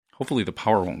Hopefully the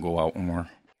power won't go out when we're...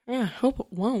 Yeah, I hope it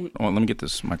won't. Oh, let me get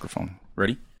this microphone.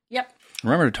 Ready? Yep.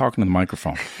 Remember to talk into the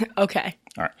microphone. Okay.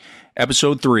 All right.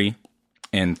 Episode 3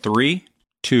 in 3,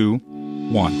 2,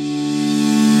 1.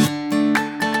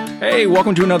 Hey,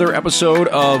 welcome to another episode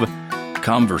of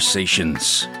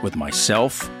Conversations with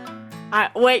myself.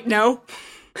 Wait, no.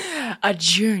 A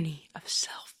journey of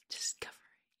self-discovery.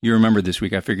 You remembered this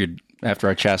week. I figured after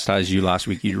I chastised you last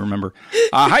week, you'd remember.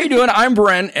 How you doing? I'm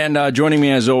Brent, and joining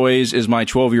me as always is my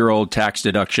 12-year-old tax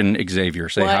deduction, Xavier.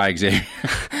 Say What? hi, Xavier.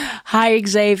 Hi,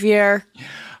 Xavier.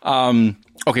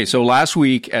 Okay, so last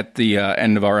week at the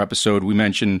end of our episode, we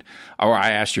mentioned, or I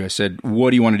asked you, I said,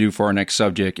 what do you want to do for our next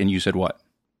subject? And you said what?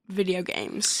 Video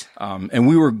games. And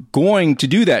we were going to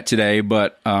do that today,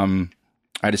 but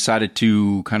I decided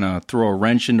to kind of throw a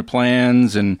wrench into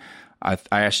plans, and I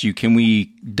asked you, can we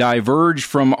diverge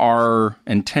from our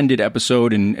intended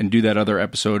episode and do that other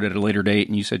episode at a later date?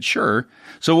 And you said, sure.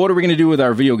 So what are we going to do with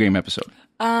our video game episode?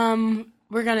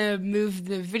 We're going to move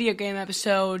the video game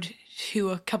episode to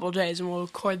a couple days, and we'll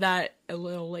record that a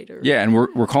little later. Yeah, and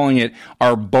we're calling it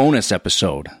our bonus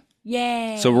episode.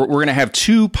 Yay. So we're going to have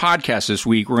 2 podcasts this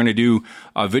week. We're going to do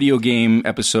a video game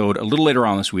episode a little later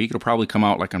on this week. It'll probably come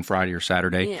out like on Friday or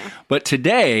Saturday. Yeah. But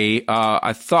today,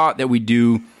 I thought that we'd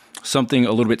do something a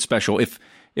little bit special.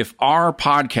 If our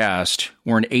podcast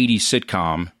were an 80s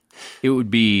sitcom,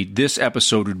 this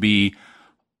episode would be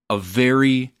a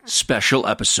very special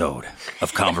episode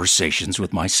of Conversations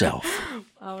with myself.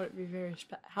 How would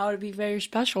it be very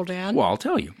special, Dad? Well, I'll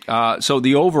tell you. So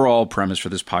the overall premise for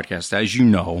this podcast, as you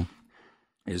know,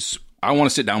 is I want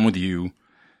to sit down with you,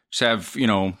 just have,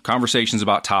 conversations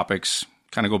about topics,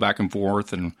 kind of go back and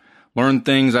forth and learn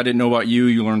things I didn't know about you.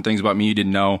 You learn things about me you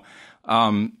didn't know.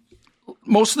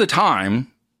 Most of the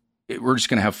time, we're just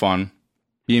going to have fun,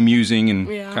 be amusing, and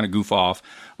kind of goof off.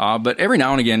 But every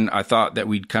now and again, I thought that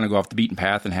we'd kind of go off the beaten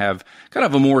path and have kind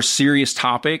of a more serious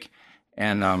topic.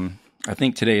 And I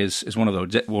think today is one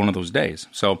of those days.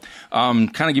 So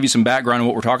kind of give you some background on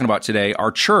what we're talking about today.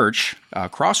 Our church,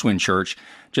 Crosswind Church,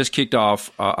 just kicked off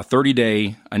a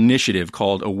 30-day initiative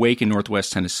called Awake in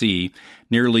Northwest Tennessee.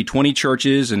 Nearly 20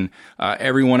 churches and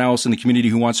everyone else in the community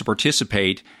who wants to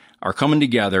participate are coming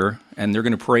together, and they're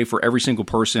going to pray for every single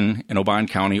person in Obion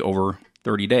County over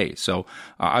 30 days. So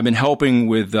I've been helping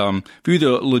with a few of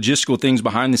the logistical things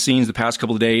behind the scenes the past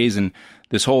couple of days, and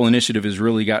this whole initiative has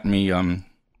really gotten me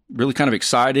really kind of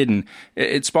excited, and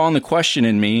it spawned the question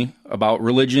in me about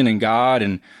religion and God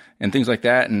and things like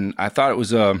that, and I thought it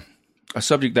was a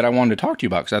subject that I wanted to talk to you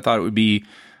about because I thought it would be,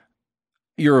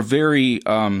 you're a very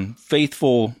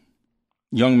faithful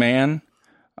young man,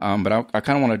 but I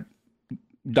kind of want to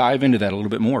dive into that a little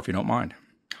bit more, if you don't mind.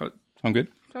 Sound good?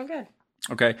 Sound good.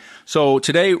 Okay. So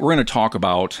today we're going to talk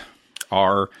about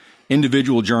our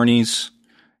individual journeys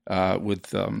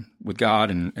with God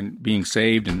and being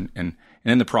saved, and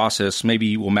in the process,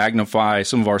 maybe we'll magnify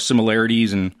some of our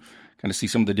similarities and kind of see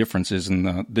some of the differences in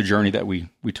the journey that we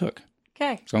took.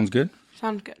 Okay. Sounds good?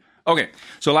 Sounds good. Okay.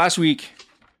 So last week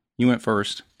you went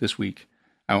first. This week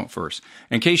I went first.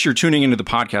 In case you're tuning into the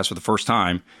podcast for the first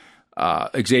time,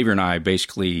 Xavier and I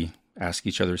basically ask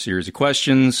each other a series of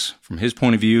questions from his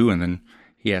point of view, and then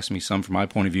he asked me some from my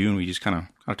point of view, and we just kind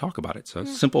of talk about it. So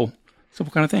it's simple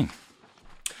kind of thing.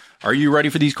 Are you ready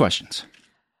for these questions?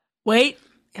 Wait,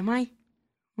 am I?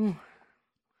 Ooh.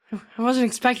 I wasn't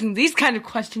expecting these kind of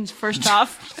questions first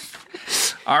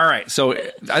off. All right. So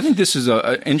I think this is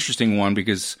an interesting one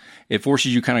because it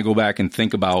forces you kind of go back and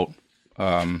think about,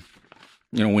 when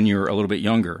you're a little bit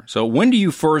younger. So when do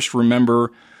you first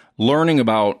remember learning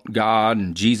about God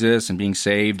and Jesus and being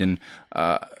saved? And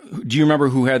do you remember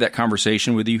who had that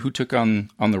conversation with you? Who took on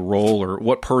the role, or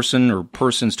what person or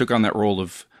persons took on that role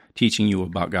of teaching you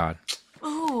about God?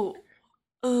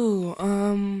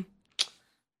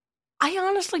 I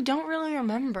honestly don't really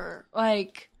remember. All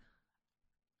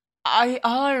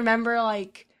I remember,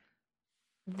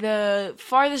 the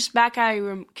farthest back I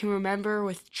can remember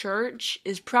with church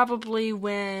is probably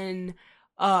when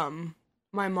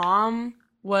my mom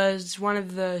was one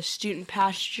of the student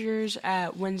pastors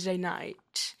at Wednesday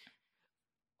night.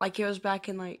 It was back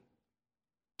in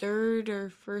 3rd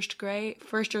or 1st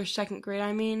or 2nd grade,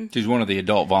 I mean. She's one of the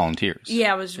adult volunteers.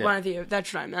 Yeah, it was one of the,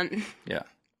 that's what I meant. Yeah.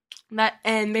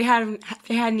 And they hadn't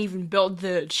even built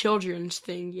the children's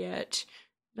thing yet.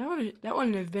 That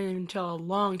wouldn't have been until a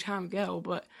long time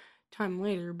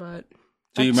later, but.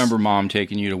 So you remember Mom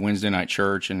taking you to Wednesday night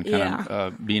church and kind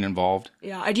of being involved?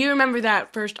 Yeah, I do remember that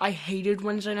at first. I hated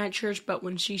Wednesday night church, but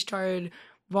when she started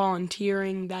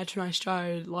volunteering, that's when I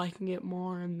started liking it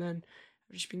more. And then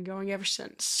I've just been going ever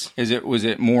since. Was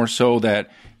it more so that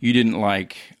you didn't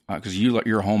like, because you're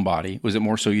a homebody, was it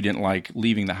more so you didn't like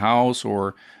leaving the house,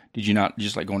 or did you not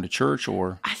just like going to church,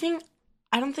 or? I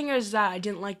don't think it was that I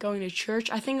didn't like going to church.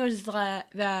 I think it was I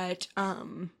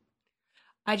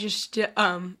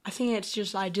think it's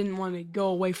just I didn't want to go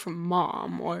away from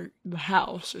mom or the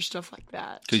house or stuff like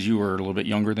that. Because you were a little bit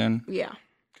younger then? Yeah.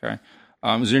 Okay.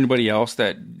 Is there anybody else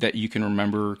that you can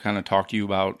remember kind of talk to you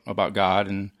about God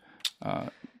and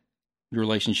your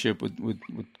relationship with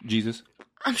Jesus?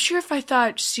 I'm sure if I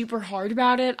thought super hard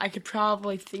about it, I could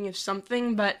probably think of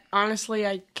something, but honestly,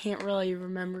 I can't really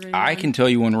remember anything. I can tell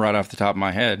you one right off the top of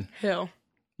my head. Who?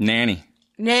 Nanny.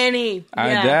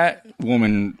 Yeah. That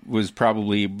woman was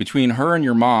probably, between her and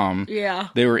your mom, yeah,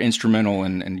 they were instrumental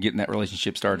in getting that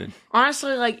relationship started.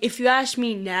 Honestly, like, if you ask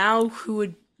me now who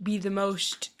would be the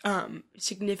most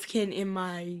significant in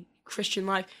my Christian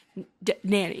life,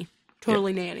 Nanny.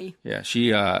 Totally Nanny. Yeah,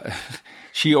 she was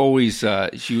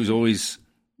always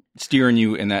steering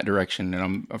you in that direction, and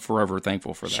I'm forever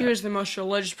thankful for that. She was the most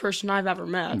religious person I've ever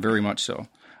met. Very much so.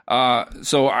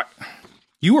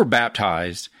 You were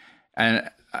baptized, and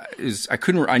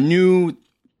I knew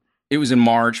it was in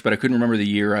March, but I couldn't remember the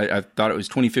year. I thought it was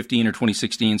 2015 or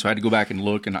 2016, so I had to go back and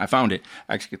look, and I found it.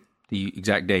 Actually, the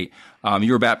exact date.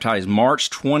 You were baptized March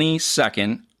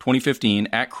 22nd, 2015,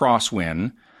 at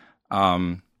Crosswind.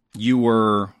 You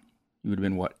would have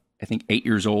been, what, I think 8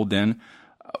 years old then.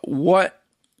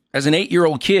 As an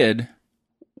 8-year-old kid,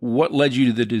 what led you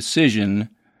to the decision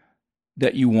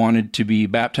that you wanted to be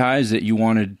baptized, that you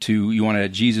wanted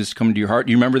Jesus to come into your heart?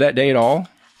 Do you remember that day at all?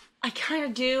 I kind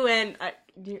of do, and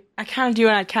I kind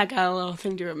of got a little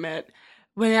thing to admit.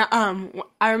 When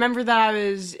I remember that I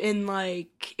was in,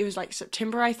 it was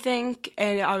September, I think,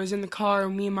 and I was in the car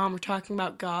and me and Mom were talking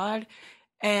about God,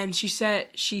 and she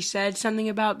said something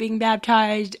about being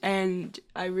baptized, and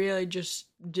I really just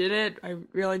did it. I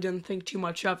really didn't think too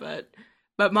much of it,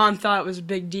 but Mom thought it was a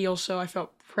big deal, so I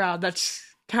felt proud. That's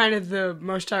kind of the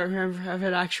most I remember of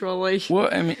it, actually. Well,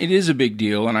 I mean, it is a big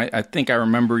deal, and I think I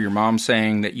remember your mom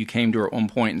saying that you came to her at one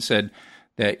point and said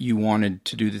that you wanted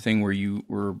to do the thing where you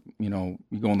were, you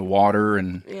go in the water,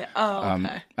 and yeah. Oh,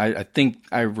 okay. I think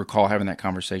I recall having that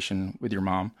conversation with your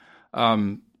mom.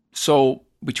 So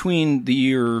between the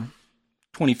year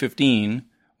 2015,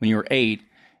 when you were 8,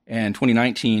 and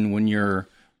 2019, when you're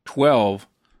 12,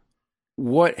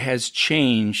 what has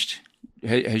changed?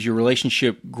 Has your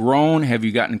relationship grown? Have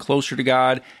you gotten closer to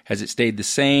God? Has it stayed the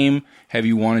same? Have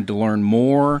you wanted to learn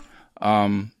more?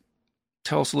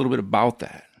 Tell us a little bit about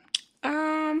that.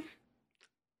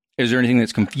 Is there anything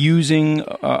that's confusing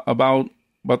about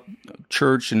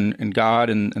church and God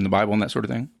and the Bible and that sort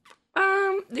of thing?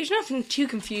 There's nothing too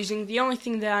confusing. The only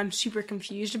thing that I'm super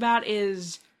confused about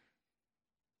is,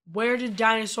 where did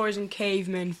dinosaurs and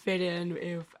cavemen fit in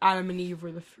if Adam and Eve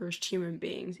were the first human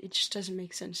beings? It just doesn't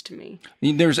make sense to me.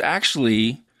 There's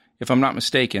actually, if I'm not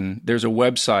mistaken, there's a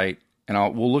website, and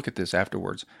we'll look at this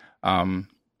afterwards. I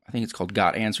think it's called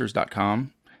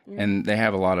gotanswers.com, and they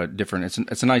have a lot of different.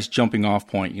 It's a nice jumping off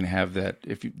point. You can have that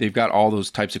they've got all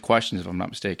those types of questions. If I'm not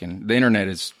mistaken, the internet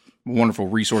is a wonderful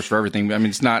resource for everything. I mean,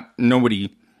 it's not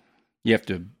nobody. You have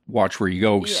to watch where you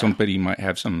go. Yeah. Somebody might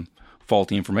have some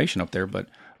faulty information up there, but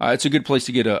it's a good place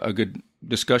to get a good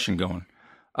discussion going.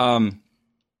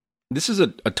 This is a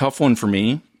tough one for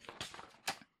me,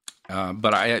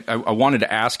 but I wanted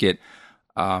to ask it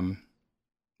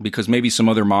because maybe some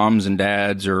other moms and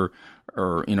dads or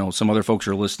some other folks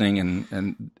are listening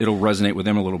and it'll resonate with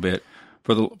them a little bit.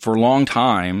 For a long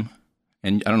time,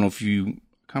 and I don't know if you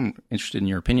I'm interested in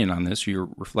your opinion on this or your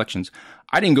reflections.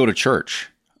 I didn't go to church.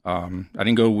 I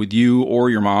didn't go with you or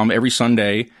your mom every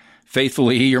Sunday.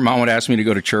 Faithfully, your mom would ask me to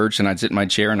go to church, and I'd sit in my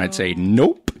chair and I'd say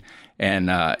nope, and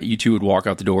you two would walk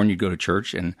out the door and you'd go to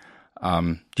church. And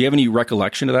do you have any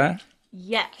recollection of that?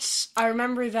 Yes, I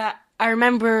remember that.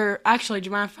 Actually, do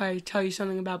you mind if I tell you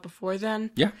something about before then?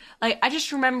 Yeah. I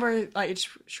just remember, it's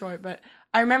short, but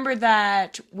I remember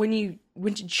that when you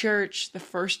went to church the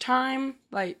first time,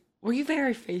 were you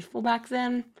very faithful back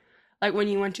then? When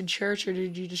you went to church, or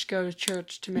did you just go to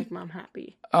church to make Mom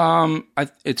happy?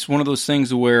 It's one of those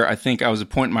things where I think I was at a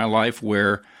point in my life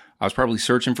where I was probably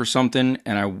searching for something,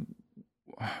 and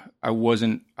I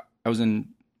wasn't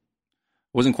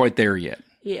quite there yet.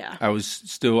 Yeah. I was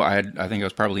still. I think I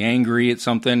was probably angry at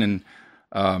something, and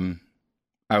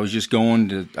I was just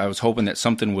I was hoping that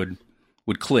something would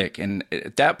click, and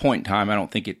at that point in time, I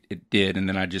don't think it did, and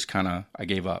then I just I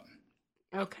gave up.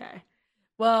 Okay.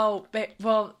 Well,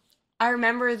 I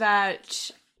remember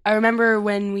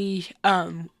when we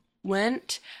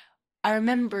went, I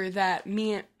remember that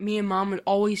me and Mom would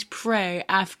always pray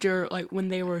after, like, when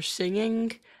they were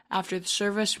singing after the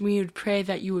service. We would pray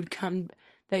that you would come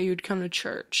to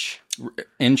church.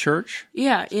 In church?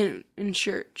 Yeah, in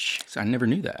church. So I never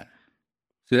knew that.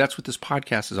 So that's what this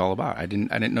podcast is all about. I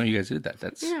didn't know you guys did that.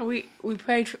 That's we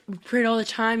prayed all the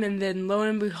time, and then lo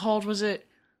and behold, was it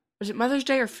Mother's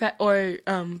Day or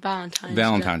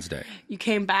Valentine's Day? You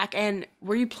came back, and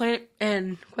were you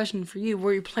and question for you,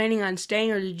 were you planning on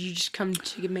staying, or did you just come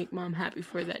to make Mom happy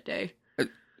for that day?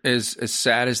 As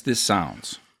sad as this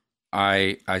sounds,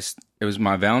 it was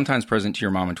my Valentine's present to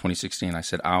your mom in 2016. I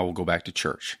said, I will go back to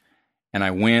church. And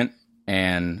I went,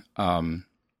 and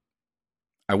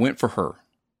I went for her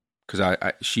because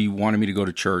she wanted me to go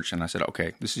to church. And I said,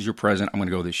 okay, this is your present. I'm going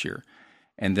to go this year.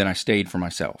 And then I stayed for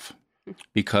myself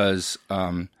because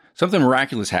something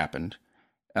miraculous happened.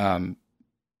 When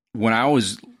I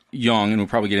was young, and we'll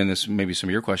probably get into this, maybe some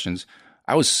of your questions,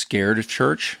 I was scared of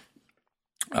church.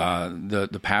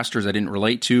 The pastors I didn't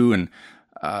relate to, and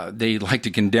they like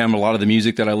to condemn a lot of the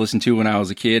music that I listened to when I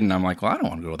was a kid. And I'm like, well, I don't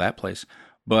want to go to that place.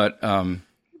 But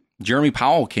Jeremy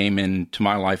Powell came into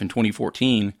my life in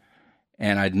 2014,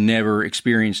 and I'd never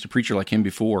experienced a preacher like him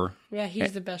before. Yeah,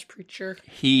 he's the best preacher.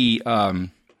 I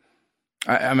mean,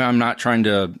 I'm not trying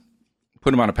to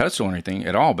put him on a pedestal or anything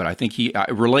at all, but I think I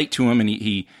relate to him, and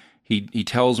he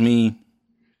tells me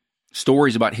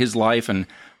stories about his life and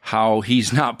how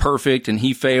he's not perfect and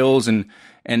he fails, and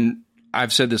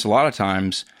I've said this a lot of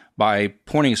times, by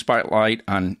pointing a spotlight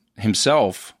on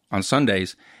himself on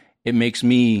Sundays, it makes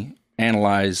me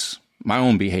analyze my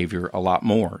own behavior a lot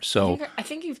more. So I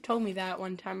think you've told me that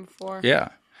one time before. Yeah.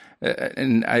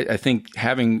 And I think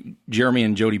having Jeremy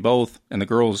and Jody both, and the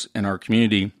girls in our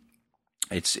community,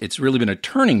 it's really been a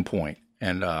turning point.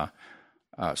 And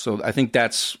so I think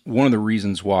that's one of the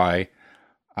reasons why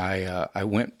I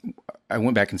went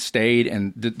back and stayed.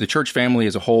 And the church family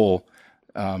as a whole,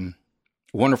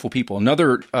 wonderful people.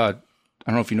 Another, I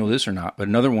don't know if you know this or not, but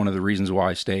another one of the reasons why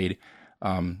I stayed,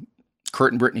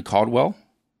 Kurt and Brittany Caldwell,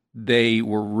 they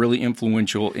were really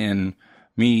influential in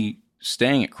me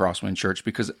staying at Crosswind Church,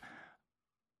 because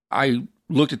I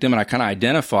looked at them and I kind of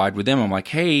identified with them. I'm like,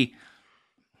 hey,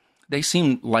 they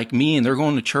seem like me, and they're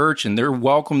going to church and they're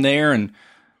welcome there. And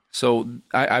so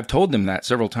I've told them that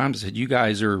several times. I said, you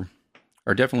guys are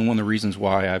definitely one of the reasons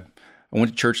why I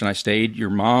went to church and I stayed. Your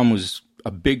mom was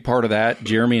a big part of that,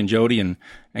 Jeremy and Jody and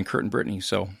Kurt and Brittany.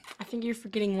 So I think you're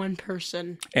forgetting one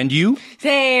person. And you?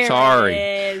 Sorry.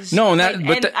 It is. No,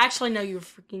 actually, no, you were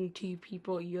forgetting two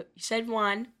people. You said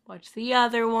one. What's the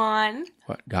other one?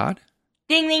 What, God?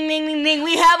 Ding, ding, ding, ding, ding.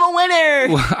 We have a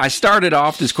winner. Well, I started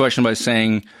off this question by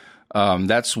saying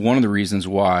that's one of the reasons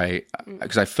why,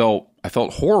 because I felt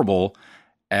horrible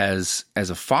as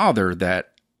a father,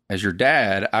 that as your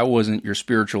dad, I wasn't your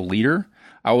spiritual leader.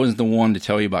 I wasn't the one to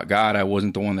tell you about God. I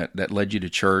wasn't the one that led you to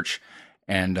church.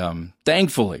 And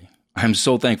thankfully, I'm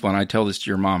so thankful, and I tell this to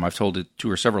your mom, I've told it to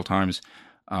her several times,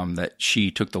 that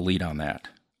she took the lead on that.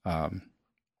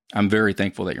 I'm very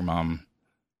thankful that your mom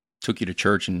took you to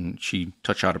church and she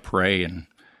taught you how to pray. And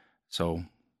so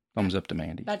thumbs up to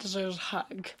Mandy. That deserves a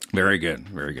hug. Very good.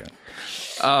 Very good.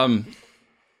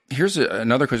 Here's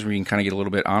another question where you can kind of get a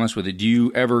little bit honest with it. Do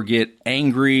you ever get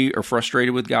angry or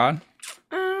frustrated with God?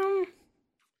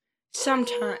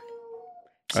 Sometimes.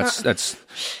 That's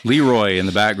Leroy in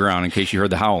the background, in case you heard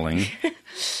the howling.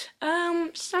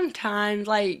 Sometimes,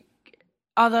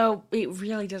 although it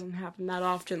really doesn't happen that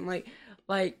often,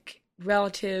 like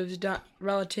relatives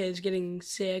getting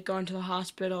sick, going to the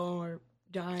hospital, or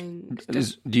dying.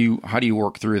 How do you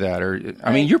work through that? Or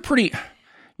I mean, you're pretty,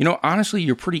 honestly,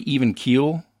 you're pretty even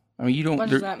keel. I mean, you don't. What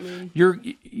does that mean?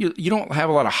 You don't have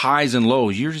a lot of highs and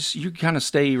lows. You kind of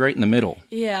stay right in the middle.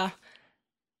 Yeah,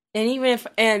 and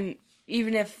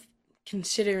even if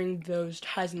considering those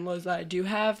highs and lows that I do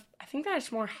have, I think that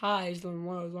it's more highs than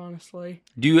lows, honestly.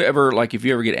 Do you ever, if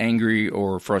you ever get angry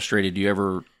or frustrated, do you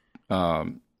ever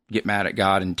get mad at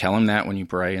God and tell him that when you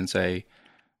pray and say,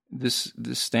 this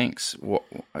stinks?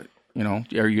 Are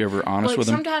you ever honest with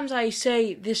him? Sometimes I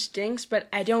say this stinks, but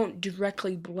I don't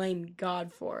directly blame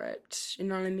God for it. You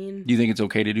know what I mean? Do you think it's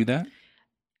okay to do that?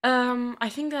 I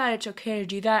think that it's okay to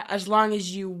do that as long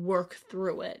as you work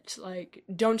through it.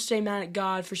 Don't stay mad at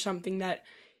God for something that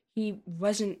it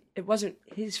wasn't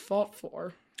his fault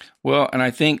for. Well, and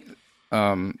I think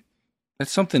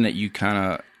that's something that you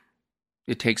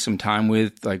it takes some time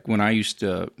with. Like when I used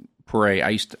to pray,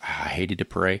 I hated to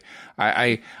pray.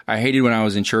 I hated when I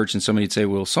was in church and somebody'd say,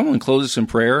 "Will someone close us in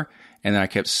prayer?" And then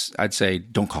I'd say,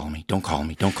 don't call me, don't call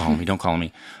me, don't call me, don't call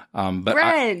me. But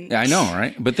I know,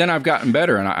 right? But then I've gotten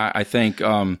better, and I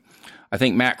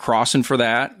think Matt Crossan for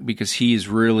that, because he is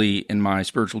really, in my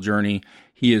spiritual journey,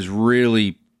 he has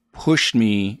really pushed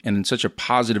me in such a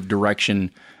positive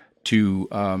direction to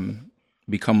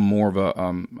become more of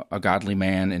a godly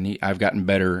man, and I've gotten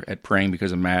better at praying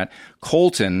because of Matt.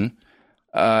 Colton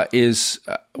is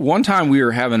one time we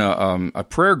were having a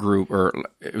prayer group, or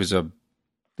it was the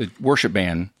worship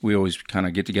band. We always kind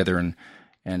of get together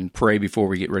and pray before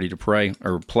we get ready to pray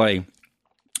or play.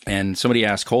 And somebody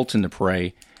asked Colton to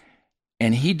pray,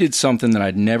 and he did something that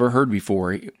I'd never heard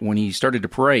before. When he started to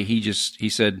pray, he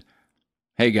said,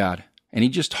 "Hey God," and he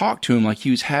just talked to him like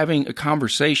he was having a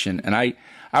conversation. And I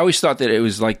always thought that it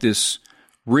was like this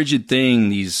rigid thing,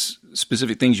 these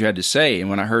specific things you had to say. And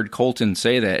when I heard Colton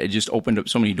say that, it just opened up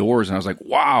so many doors. And I was like,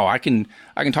 wow, I can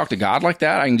talk to God like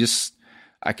that.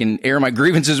 I can air my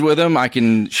grievances with him. I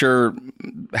can share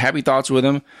happy thoughts with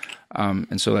him.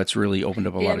 And so that's really opened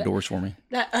up a lot of doors for me.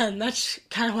 That's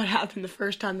kind of what happened the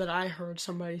first time that I heard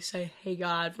somebody say, "Hey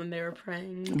God," when they were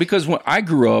praying. Because when I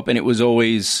grew up, and it was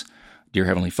always, "Dear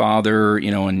Heavenly Father,"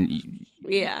 and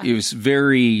it was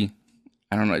very,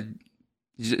 I don't know,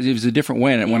 it was a different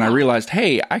way. And when I realized,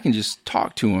 hey, I can just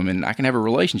talk to him and I can have a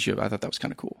relationship, I thought that was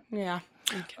kind of cool. Yeah.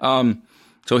 Okay.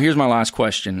 So here's my last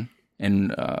question,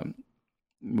 and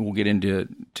we'll get into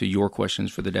your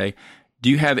questions for the day. Do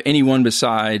you have anyone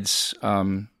besides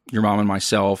your mom and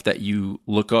myself that you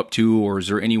look up to, or is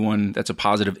there anyone that's a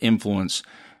positive influence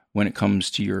when it comes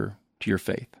to your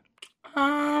faith?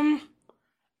 Well,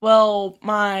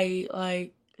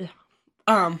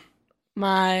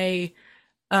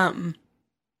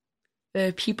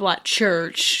 the people at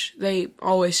church, they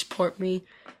always support me.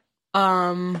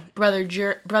 Brother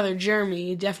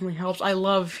Jeremy definitely helps. I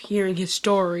love hearing his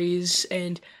stories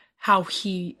and how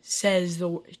he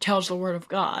tells the word of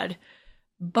God.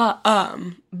 But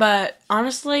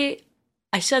honestly,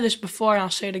 I said this before and I'll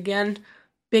say it again.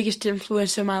 Biggest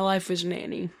influence in my life was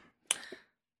Nanny.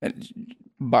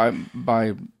 By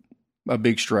a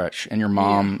big stretch. And your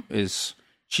mom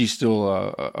she's still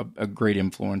a great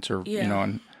influencer,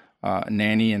 and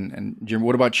Nanny and Jim.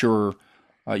 What about you're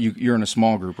in a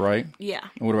small group, right? Yeah.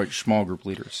 And what about your small group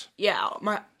leaders? Yeah,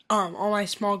 all my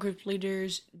small group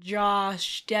leaders,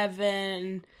 Josh,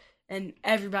 Devin, and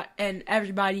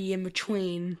everybody in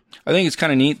between. I think it's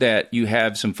kind of neat that you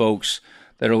have some folks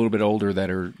that are a little bit older that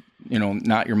are,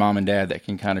 not your mom and dad, that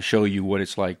can kind of show you what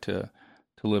it's like to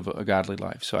live a godly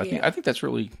life. So I think that's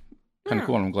really kind of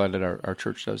cool, and I'm glad that our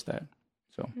church does that.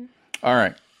 So, all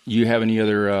right, you have any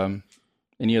other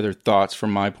thoughts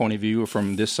from my point of view or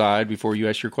from this side before you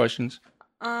ask your questions?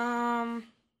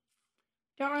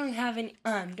 Don't really have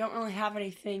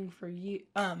anything for you.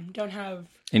 Don't have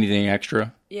anything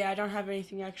extra. Yeah, I don't have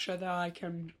anything extra that I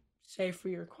can say for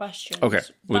your questions. Okay,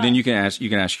 well then you can ask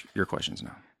your questions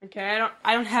now. Okay,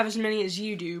 I don't have as many as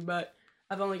you do, but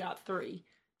I've only got 3.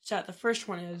 So the first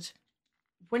one is,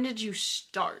 when did you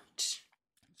start?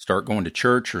 Start going to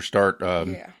church, or start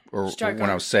when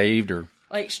I was saved, or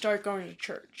start going to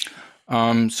church.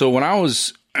 So when I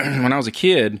was a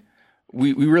kid,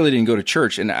 we really didn't go to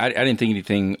church, and I didn't think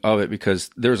anything of it because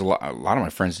there was a lot of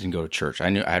my friends didn't go to church. I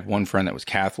had one friend that was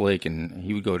Catholic, and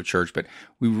he would go to church, but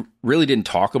we really didn't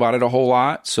talk about it a whole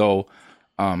lot. So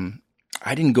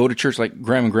I didn't go to church. Like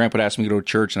Grandma and Grandpa would ask me to go to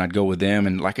church, and I'd go with them.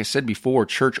 And like I said before,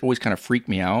 church always kind of freaked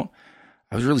me out.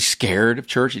 I was really scared of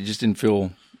church. It just didn't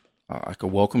feel like a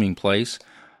welcoming place.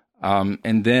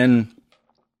 And then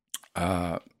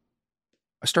I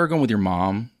started going with your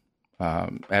mom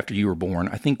after you were born.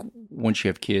 I think once you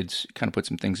have kids, it kind of put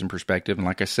some things in perspective. And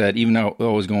like I said, even though I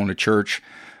was going to church,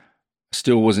 I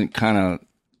still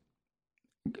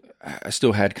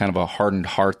had kind of a hardened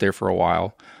heart there for a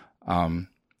while.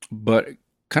 But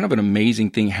kind of an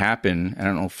amazing thing happened. I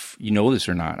don't know if you know this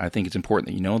or not. I think it's important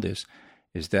that you know this,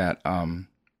 is that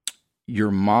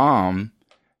your mom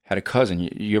had a cousin.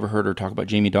 You ever heard her talk about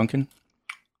Jamie Duncan?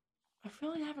 I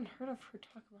really haven't heard of her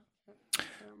talk about that.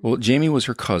 Well, Jamie was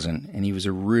her cousin, and he was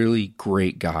a really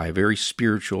great guy, very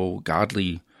spiritual,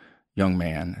 godly young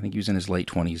man. I think he was in his late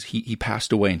 20s. He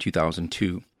passed away in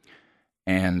 2002.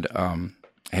 And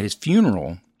at his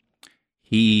funeral,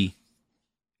 he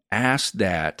asked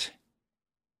that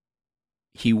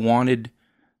he wanted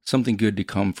something good to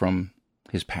come from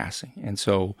his passing. And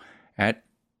so at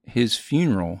his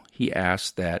funeral, he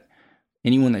asked that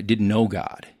anyone that didn't know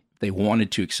God, they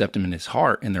wanted to accept him in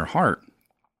their heart,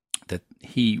 that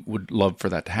he would love for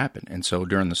that to happen. And so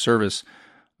during the service,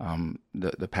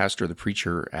 the pastor, the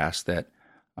preacher asked that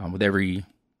with every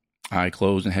eye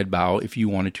closed and head bowed, if you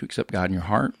wanted to accept God in your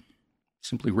heart,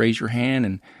 simply raise your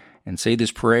hand and say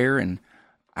this prayer. And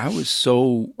I was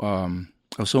so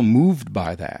moved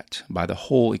by that, by the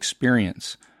whole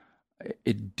experience.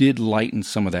 It did lighten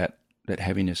some of that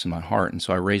heaviness in my heart. And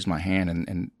so I raised my hand,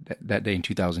 and that day in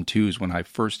 2002 is when I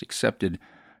first accepted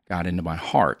God into my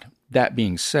heart. That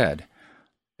being said,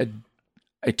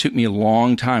 it took me a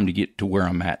long time to get to where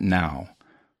I'm at now.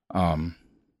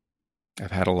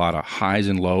 I've had a lot of highs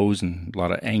and lows and a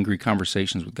lot of angry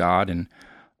conversations with God, and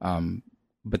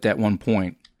but that one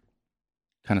point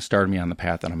kind of started me on the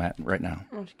path that I'm at right now.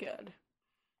 That's good.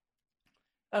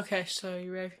 Okay, so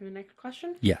you ready for the next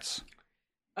question? Yes.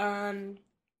 How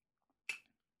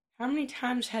many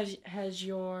times has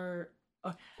your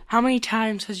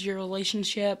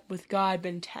relationship with God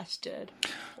been tested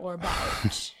or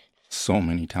about? So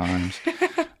many times. If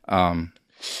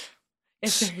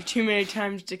there are too many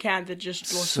times to count, that just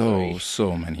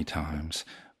so many times.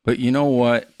 But you know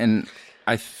what? And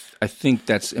I think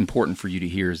that's important for you to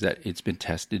hear, is that it's been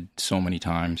tested so many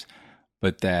times,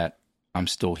 but that I'm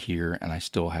still here and I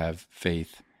still have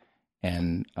faith.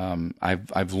 And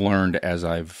I've learned as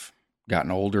I've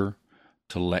gotten older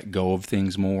to let go of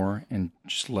things more and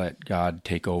just let God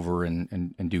take over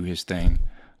and do His thing.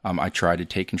 I try to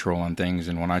take control on things,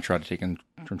 and when I try to take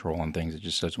control on things, it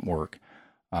just doesn't work.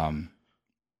 I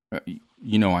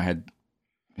had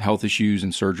health issues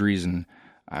and surgeries, and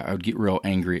I would get real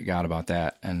angry at God about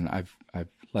that. And I've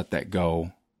let that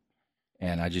go,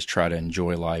 and I just try to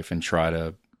enjoy life and try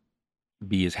to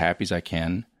be as happy as I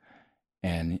can.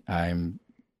 And I'm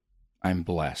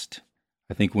blessed.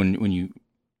 I think when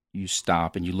you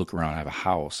stop and you look around, I have a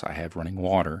house, I have running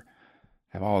water,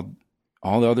 I have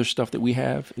all the other stuff that we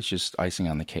have. It's just icing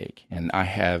on the cake. And I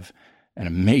have an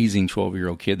amazing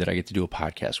 12-year-old kid that I get to do a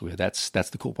podcast with. That's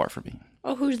the cool part for me.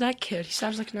 Oh, who's that kid? He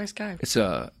sounds like a nice guy. It's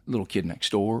a little kid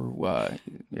next door.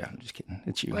 Yeah, I'm just kidding.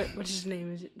 It's you. What's his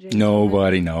name? Is it James?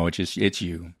 Nobody. No, it's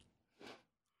you.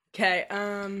 Okay.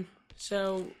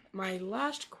 So my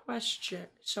last question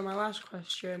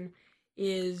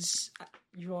is,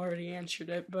 you've already answered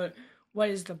it, but what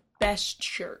is the best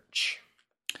church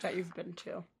that you've been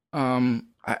to?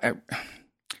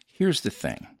 Here's the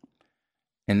thing,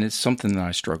 and it's something that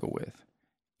I struggle with.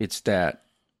 It's that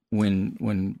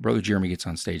when Brother Jeremy gets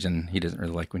on stage, and he doesn't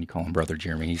really like when you call him Brother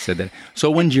Jeremy. He said that.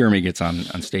 So when Jeremy gets on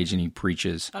stage and he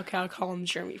preaches. Okay, I'll call him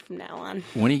Jeremy from now on.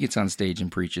 When he gets on stage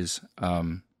and preaches,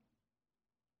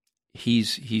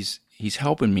 he's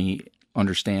helping me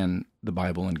understand the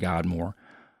Bible and God more.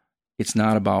 It's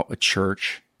not about a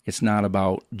church. It's not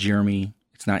about Jeremy.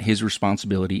 It's not his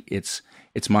responsibility. It's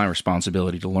my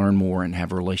responsibility to learn more and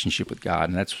have a relationship with God.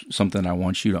 And that's something I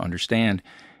want you to understand,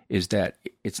 is that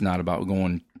it's not about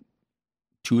going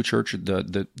to a church,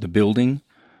 the building.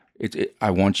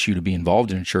 I want you to be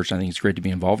involved in a church. I think it's great to be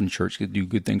involved in church, to do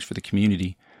good things for the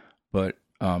community. But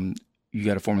you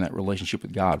got to form that relationship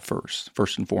with God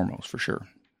first and foremost, for sure.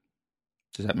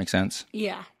 Does that make sense?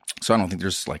 Yeah. So I don't think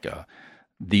there's like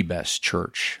the best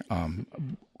church.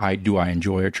 I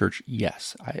enjoy our church?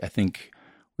 Yes. I think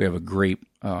we have a great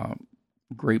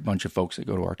bunch of folks that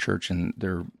go to our church, and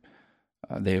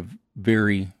they have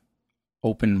very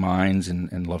open minds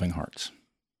and loving hearts.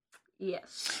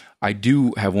 Yes. I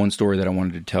do have one story that I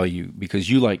wanted to tell you, because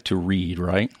you like to read,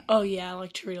 right? Oh, yeah, I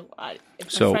like to read a lot.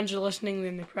 If my friends are listening,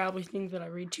 then they probably think that I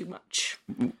read too much.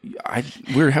 We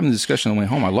were having a discussion on the way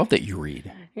home. I love that you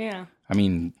read. Yeah. I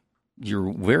mean,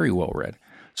 you're very well read.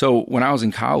 So when I was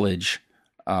in college,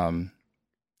 I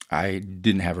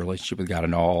didn't have a relationship with God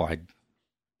at all. I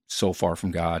so far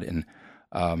from God. And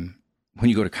when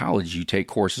you go to college, you take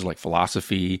courses like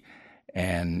philosophy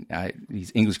and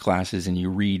these English classes, and you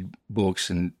read books,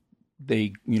 and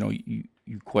they, you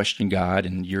question God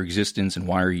and your existence and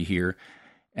why are you here.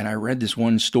 And I read this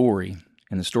one story,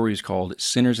 and the story is called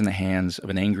 "Sinners in the Hands of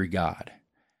an Angry God."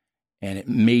 And it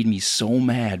made me so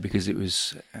mad, because it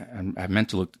was, I meant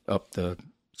to look up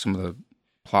some of the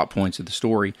plot points of the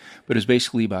story, but it was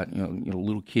basically about,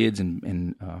 little kids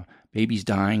and babies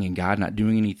dying and God not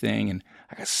doing anything. And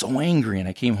I got so angry, and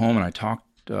I came home and I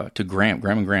talked to Graham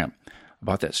and Graham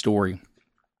about that story.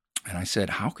 And I said,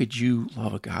 how could you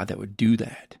love a God that would do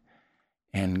that?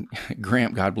 And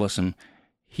Graham, God bless him,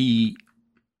 he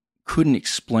couldn't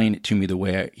explain it to me the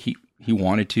way he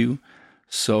wanted to.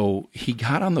 So he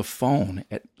got on the phone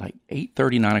at like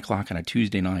 8:30, 9 o'clock on a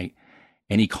Tuesday night,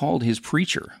 and he called his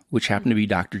preacher, which happened to be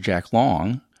Dr. Jack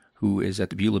Long, who is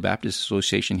at the Beulah Baptist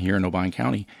Association here in Obion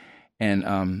County.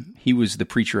 And he was the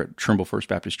preacher at Trimble First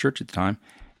Baptist Church at the time.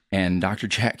 And Dr.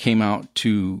 Jack came out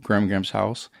to Graham and Graham's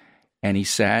house, and he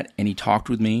sat and he talked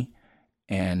with me,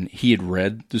 and he had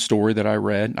read the story that I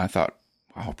read. And I thought,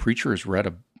 wow, a preacher has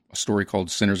read a story called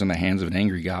Sinners in the Hands of an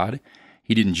Angry God.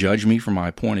 He didn't judge me from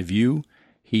my point of view.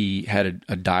 He had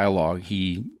a dialogue.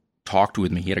 He talked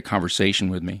with me. He had a conversation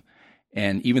with me.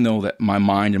 And even though that my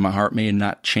mind and my heart may have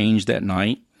not changed that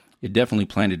night, it definitely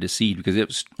planted a seed because it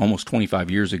was almost 25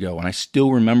 years ago, and I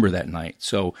still remember that night.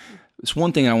 So it's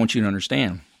one thing I want you to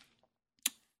understand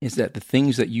is that the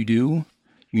things that you do,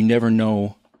 you never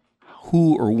know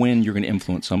who or when you're going to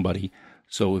influence somebody.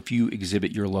 So if you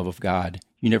exhibit your love of God,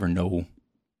 you never know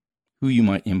who you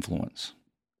might influence.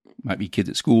 It might be kids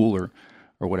at school or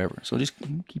whatever. So just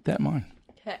keep that in mind.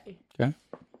 Okay. Okay?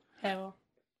 Okay, well.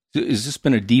 Has this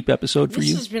been a deep episode for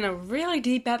you? This has been a really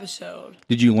deep episode.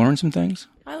 Did you learn some things?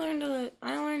 I learned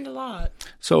a lot.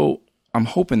 So I'm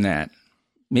hoping that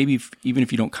maybe even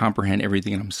if you don't comprehend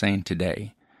everything I'm saying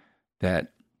today,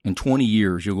 that in 20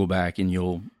 years you'll go back and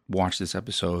you'll watch this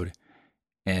episode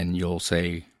and you'll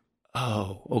say,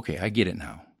 oh, okay, I get it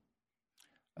now.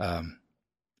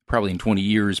 Probably in 20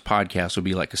 years, podcasts will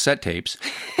be like cassette tapes.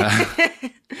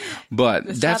 But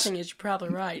the sad thing is you're probably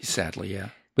right. Sadly, yeah.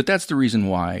 But that's the reason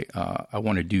why I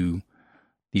want to do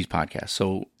these podcasts.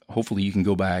 So hopefully you can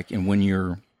go back and when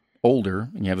you're older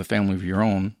and you have a family of your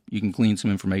own, you can glean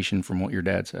some information from what your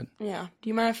dad said. Yeah. Do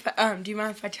you mind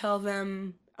if I tell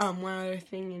them one other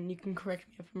thing and you can correct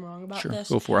me if I'm wrong about this?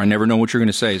 Sure, go for it. I never know what you're going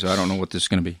to say, so I don't know what this is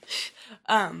going to be.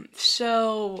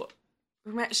 So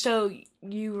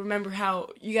you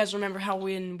guys remember how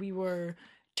when we were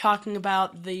talking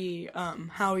about the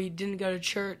how he didn't go to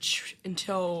church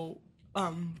until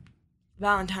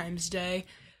Valentine's Day?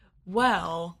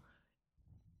 Well,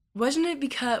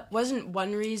 wasn't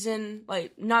one reason,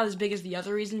 like, not as big as the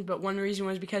other reasons, but one reason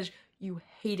was because you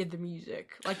hated the music,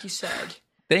 like you said.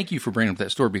 Thank you for bringing up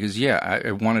that story because, yeah,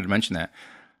 I wanted to mention that.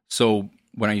 So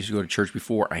when I used to go to church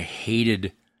before, I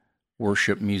hated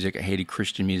worship music. I hated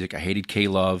Christian music. I hated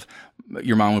K-Love.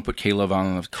 Your mom would put K-Love on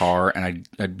in the car, and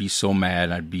I'd be so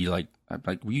mad. I'd be like,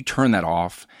 will you turn that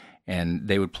off? And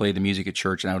they would play the music at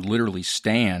church, and I would literally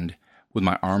stand with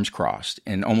my arms crossed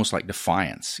and almost like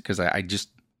defiance because I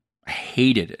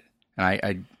hated it.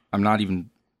 And I'm not even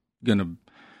going to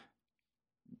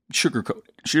sugarcoat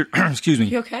it. Excuse me.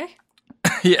 You okay?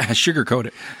 Yeah, sugarcoat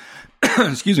it.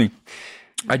 Excuse me.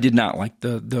 I did not like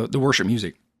the worship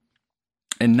music.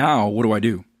 And now, what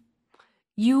do?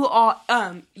 You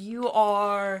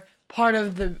are part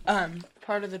of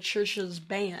the church's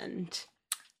band.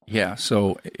 Yeah,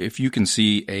 so if you can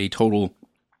see a total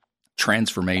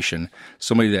transformation,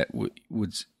 somebody that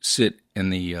would sit in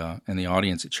the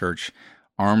audience at church,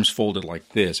 arms folded like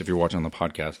this, if you're watching on the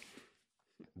podcast,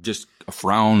 just a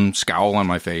frown, scowl on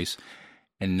my face,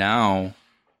 and now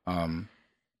I'm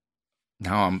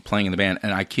playing in the band,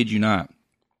 and I kid you not,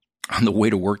 on the way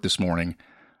to work this morning,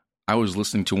 I was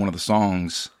listening to one of the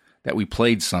songs that we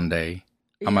played Sunday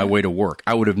on my way to work.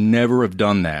 I would have never have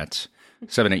done that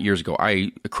 7-8 years ago.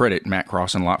 I credit Matt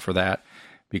Crossan a lot for that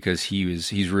because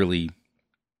he's really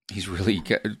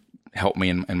helped me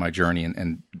in my journey.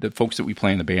 And the folks that we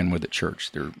play in the band with at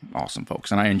church, they're awesome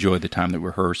folks. And I enjoyed the time that we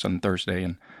rehearsed on Thursday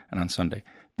and on Sunday.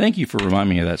 Thank you for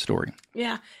reminding me of that story.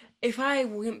 Yeah. If I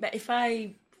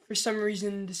for some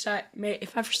reason made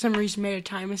a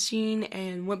time machine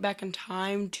and went back in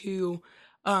time to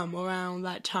around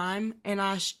that time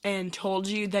and told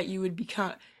you that you would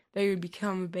become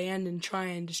a band and try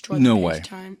and destroy the no way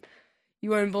time, you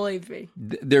wouldn't believe me.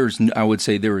 I would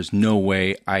say there is no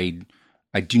way. I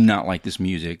do not like this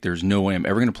music. There's no way I'm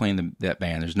ever going to play in that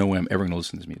band. There's no way I'm ever going to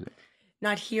listen to this music.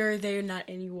 Not here, there, not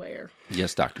anywhere.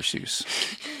 Yes, Dr. Seuss.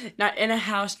 Not in a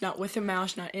house, not with a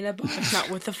mouse, not in a box, not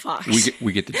with a fox.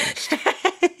 We get the gist.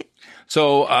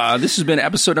 So this has been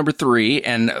episode number 3,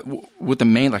 and with the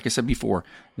main, like I said before,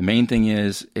 the main thing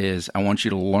is I want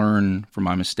you to learn from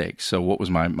my mistakes. So what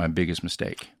was my biggest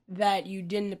mistake? That you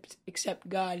didn't accept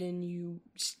God and you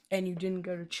didn't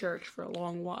go to church for a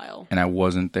long while. And I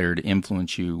wasn't there to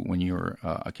influence you when you were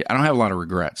a kid. I don't have a lot of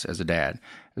regrets as a dad.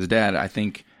 As a dad, I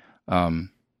think I've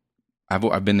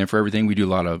been there for everything. We do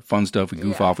a lot of fun stuff. We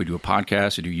goof off. We do a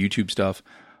podcast. We do YouTube stuff.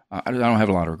 I don't have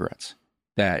a lot of regrets.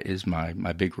 That is my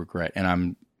big regret,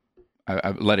 and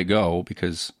I let it go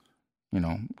because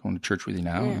going to church with you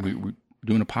now. Yeah. And we're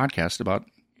doing a podcast about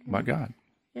God.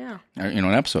 Yeah. An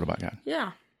episode about God.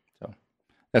 Yeah. So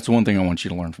that's one thing I want you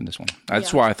to learn from this one.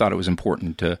 That's why I thought it was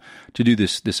important to do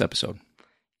this episode.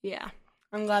 Yeah,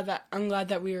 I'm glad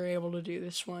that we were able to do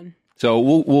this one. So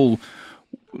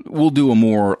we'll do a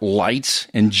more light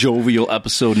and jovial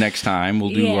episode next time. We'll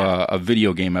do a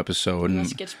video game episode.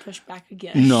 Unless it gets pushed back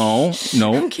again. No.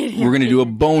 I'm kidding. We're going to do a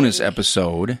bonus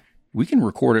episode we can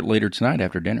record it later tonight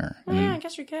after dinner. Yeah, I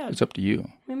guess we could. It's up to you.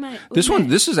 We might.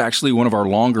 This is actually one of our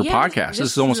longer podcasts.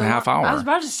 This is almost a half hour. I was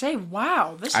about to say,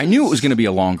 wow. I knew it was going to be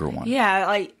a longer one. Yeah,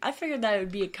 like, I figured that it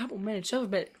would be a couple minutes over,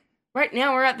 but right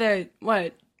now we're at the,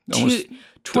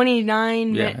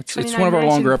 29. Yeah, it's one of our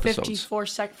longer episodes.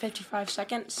 55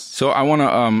 seconds. So I want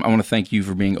to thank you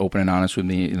for being open and honest with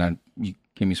me, and you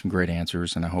gave me some great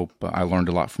answers, and I hope I learned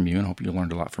a lot from you, and I hope you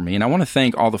learned a lot from me. And I want to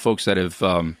thank all the folks that have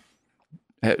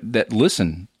that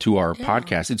listen to our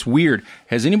podcast. It's weird.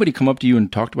 Has anybody come up to you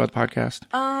and talked about the podcast?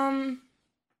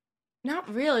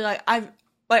 Not really. I've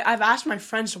asked my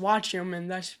friends to watch them,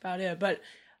 and that's about it. But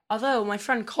although my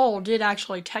friend Cole did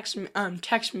actually text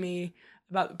me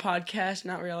about the podcast,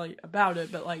 not really about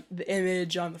it, but like the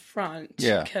image on the front.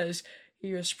 Yeah. Because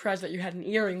he was surprised that you had an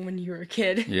earring when you were a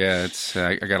kid. Yeah,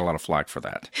 I got a lot of flack for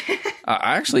that.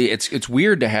 Actually, it's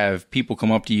weird to have people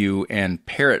come up to you and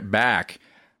parrot back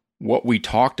what we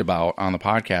talked about on the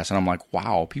podcast, and I'm like,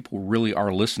 wow, people really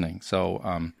are listening.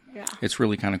 So it's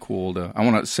really kind of cool. I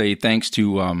want to say thanks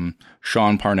to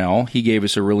Sean Parnell. He gave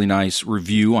us a really nice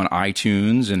review on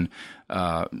iTunes, and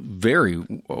very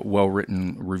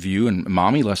well-written review, and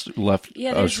Mommy left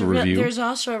us a review. There's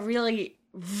also a really,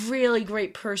 really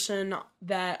great person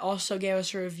that also gave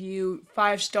us a review,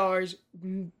 5 stars,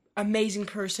 amazing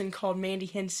person called Mandy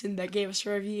Henson that gave us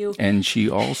a review. And she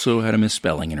also had a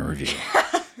misspelling in her review.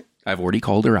 I've already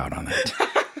called her out on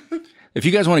that. If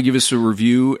you guys want to give us a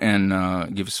review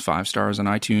and give us 5 stars on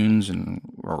iTunes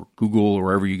or Google or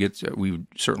wherever you get, we would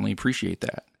certainly appreciate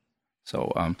that.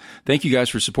 So thank you guys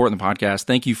for supporting the podcast.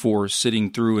 Thank you for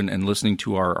sitting through and listening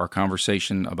to our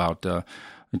conversation about the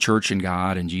church and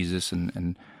God and Jesus.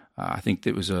 And I think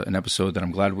it was an episode that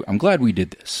I'm glad we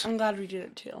did this. I'm glad we did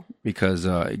it too. Because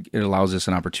it allows us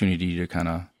an opportunity to kind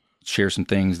of share some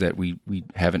things that we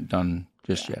haven't done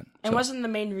just yet. And wasn't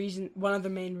one of the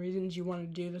main reasons you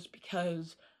wanted to do this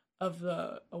because of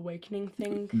the awakening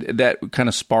thing? That kind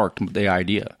of sparked the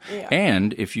idea. Yeah.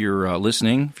 And if you're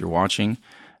listening, if you're watching,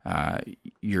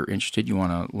 you're interested, you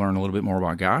want to learn a little bit more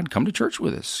about God, come to church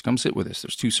with us. Come sit with us.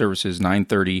 There's 2 services,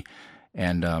 9:30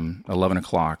 and 11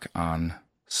 o'clock on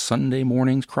Sunday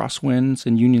mornings, Crosswinds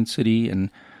in Union City.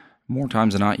 And more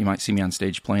times than not, you might see me on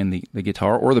stage playing the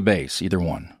guitar or the bass, either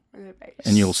one.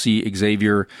 And you'll see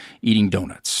Xavier eating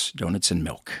donuts and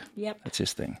milk. Yep. That's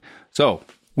his thing. So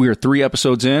we are 3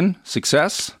 episodes in.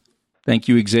 Success. Thank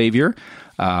you, Xavier.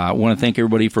 I want to thank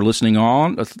everybody for listening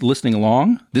along.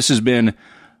 This has been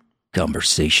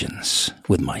Conversations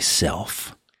with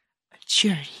Myself. A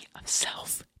journey of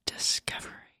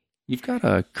self-discovery. You've got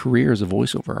a career as a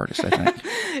voiceover artist, I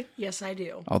think. Yes, I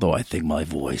do. Although I think my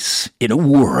voice, in a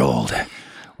world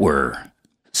where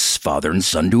father and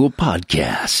son do a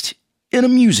podcast in a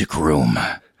music room.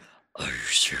 Are you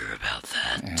sure about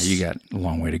that? Yeah, you got a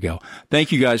long way to go.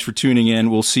 Thank you guys for tuning in.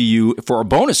 We'll see you for a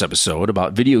bonus episode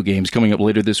about video games coming up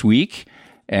later this week.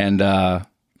 And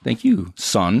thank you,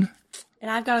 son.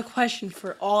 And I've got a question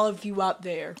for all of you out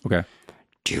there. Okay.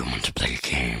 Do you want to play a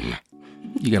game?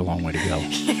 You got a long way to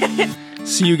go.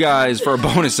 See you guys for a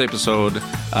bonus episode.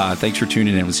 Thanks for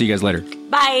tuning in. We'll see you guys later.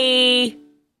 Bye.